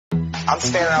I'm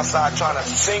standing outside trying to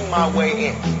sing my way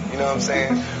in. You know what I'm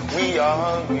saying? We are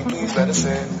hungry, please let us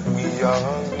in. We are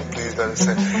hungry, please let us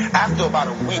in. After about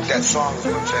a week, that song is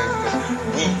gonna change.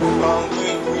 We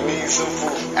hungry, we need some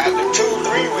food. After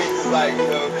 2-3 weeks, it's like, you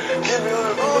know, get me on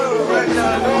the road right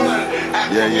now.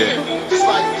 After it's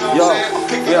like, you know what I'm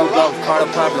saying? Yo, Paro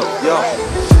Pablo,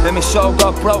 yo. Let me show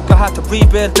got broke, I had to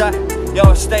rebuild that. Yo,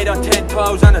 I stayed on 10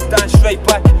 toes and I danced straight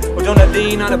back. I done a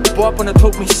lean on a bop and I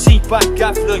took my seat back.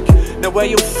 Gaff like, now where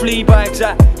you flea bags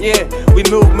at? Yeah, we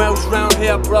move mouse round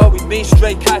here, bro. We meet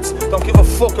straight cats. Don't give a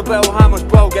fuck about hammers,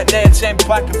 bro. Get nailed sent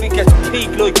back if it gets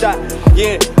peak like that.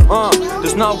 Yeah,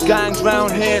 there's no gangs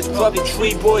round here. It's probably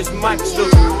 3 boys max.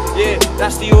 Look, yeah,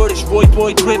 that's the Irish white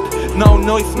boy grip. No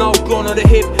knife, no gun on the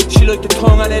hip. She like the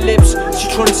tongue on her lips. She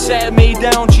tryna settle me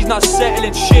down, she's not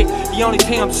settling shit. The only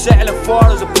thing I'm settling for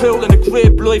is a pool in the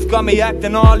crib. Life got me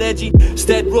acting all edgy.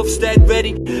 Stead rough, stead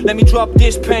ready. Let me drop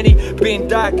this penny. Being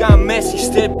dark and messy.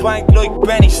 Still bank like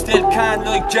Benny. Still can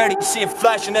like Jerry. See it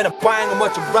flashing and a bang and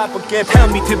watch a rapper get. Tell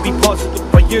me to be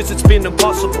positive. For years it's been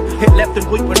impossible. Hit left and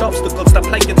right with obstacles that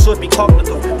plague inside me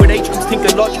cognitive. With age comes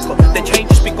thinking logical, then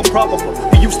changes become probable.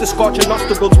 We used to scorching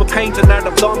obstacles with pains and that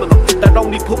abdominal. That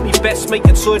only put me best mate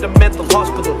inside a mental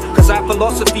hospital. Cause our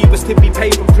philosophy was to be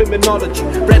paid from criminology.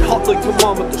 Red hot like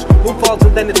thermometers. One falls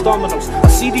and then it's dominoes. I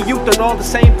see the youth are all the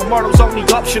same, tomorrow's only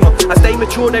optional. As they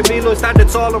mature they realise that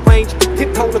it's all arranged.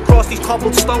 Tiptoeing across these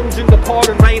cobblestones in the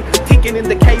pouring rain. Thinking in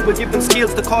the cave, we're given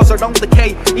skills to cause our own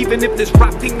decay. Even if this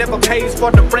rap thing never pays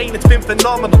for the brain, it's been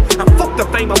phenomenal. And fuck the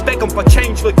fame, I'm begging for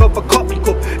change like of a coffee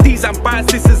cup. These aren't bars,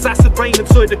 this is acid rain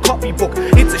inside the copybook.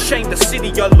 It's a shame the city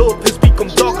I love has become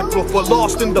dog and rough. We're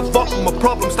lost in the bottom of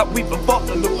problems that we've been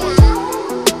bottling up.